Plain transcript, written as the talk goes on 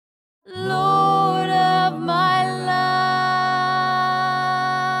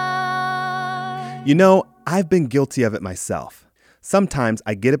You know, I've been guilty of it myself. Sometimes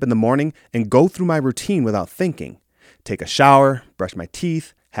I get up in the morning and go through my routine without thinking. Take a shower, brush my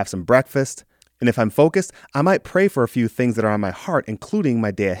teeth, have some breakfast, and if I'm focused, I might pray for a few things that are on my heart, including my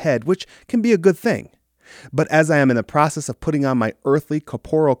day ahead, which can be a good thing. But as I am in the process of putting on my earthly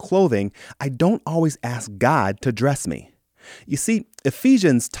corporeal clothing, I don't always ask God to dress me. You see,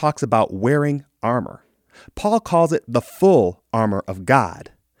 Ephesians talks about wearing armor. Paul calls it the full armor of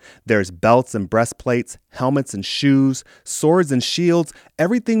God. There's belts and breastplates, helmets and shoes, swords and shields,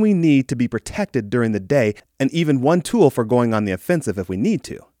 everything we need to be protected during the day, and even one tool for going on the offensive if we need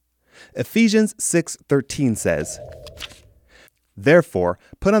to. Ephesians 6:13 says, "Therefore,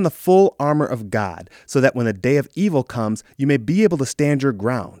 put on the full armor of God, so that when the day of evil comes, you may be able to stand your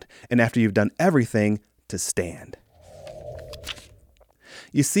ground, and after you've done everything, to stand."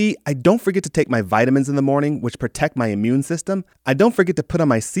 You see, I don't forget to take my vitamins in the morning, which protect my immune system. I don't forget to put on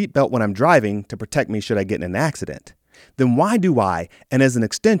my seatbelt when I'm driving to protect me should I get in an accident. Then why do I, and as an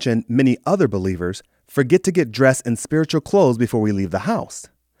extension, many other believers, forget to get dressed in spiritual clothes before we leave the house?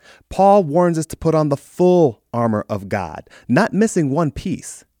 Paul warns us to put on the full armor of God, not missing one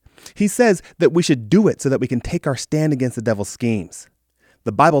piece. He says that we should do it so that we can take our stand against the devil's schemes.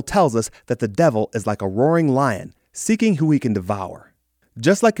 The Bible tells us that the devil is like a roaring lion, seeking who he can devour.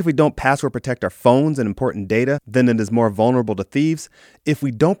 Just like if we don't password protect our phones and important data, then it is more vulnerable to thieves. If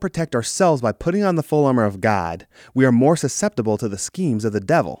we don't protect ourselves by putting on the full armor of God, we are more susceptible to the schemes of the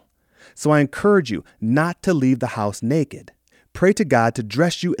devil. So I encourage you not to leave the house naked. Pray to God to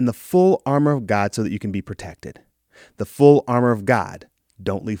dress you in the full armor of God so that you can be protected. The full armor of God.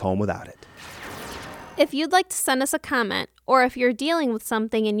 Don't leave home without it. If you'd like to send us a comment, or if you're dealing with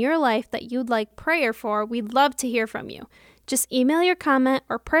something in your life that you'd like prayer for, we'd love to hear from you. Just email your comment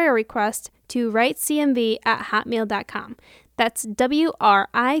or prayer request to writecmv@hotmail.com. That's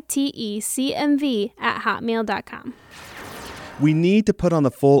WRITECMV@hotmail.com. We need to put on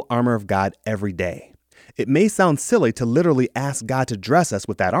the full armor of God every day. It may sound silly to literally ask God to dress us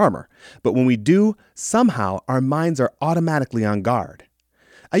with that armor, but when we do, somehow our minds are automatically on guard.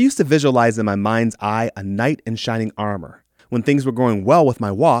 I used to visualize in my mind's eye a knight in shining armor. When things were going well with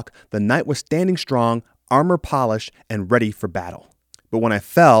my walk, the knight was standing strong, armor polished, and ready for battle. But when I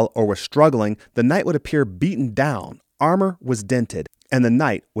fell or was struggling, the knight would appear beaten down, armor was dented, and the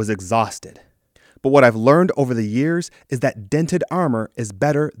knight was exhausted. But what I've learned over the years is that dented armor is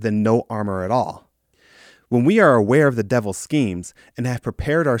better than no armor at all. When we are aware of the devil's schemes and have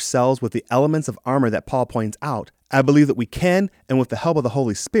prepared ourselves with the elements of armor that Paul points out, I believe that we can, and with the help of the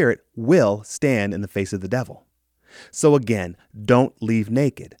Holy Spirit, will stand in the face of the devil. So again, don't leave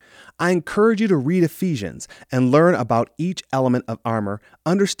naked. I encourage you to read Ephesians and learn about each element of armor,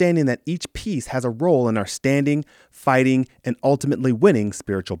 understanding that each piece has a role in our standing, fighting, and ultimately winning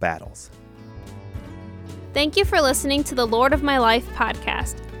spiritual battles. Thank you for listening to the Lord of My Life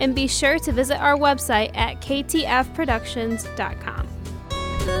podcast, and be sure to visit our website at ktfproductions.com.